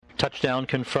Touchdown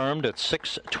confirmed at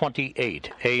 6:28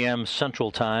 a.m.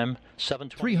 Central Time.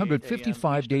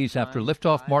 355 days after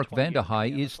liftoff, Mark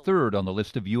Vande is third on the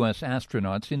list of U.S.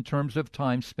 astronauts in terms of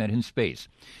time spent in space.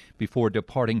 Before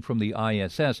departing from the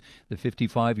ISS, the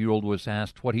 55-year-old was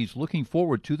asked what he's looking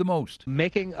forward to the most.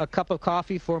 Making a cup of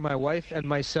coffee for my wife and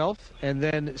myself, and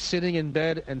then sitting in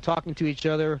bed and talking to each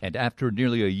other. And after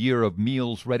nearly a year of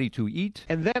meals ready to eat.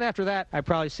 And then after that, I'd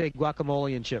probably say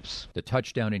guacamole and chips. The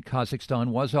touchdown in Kazakhstan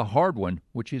was a hard one,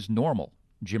 which is normal.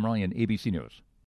 Jim Ryan, ABC News.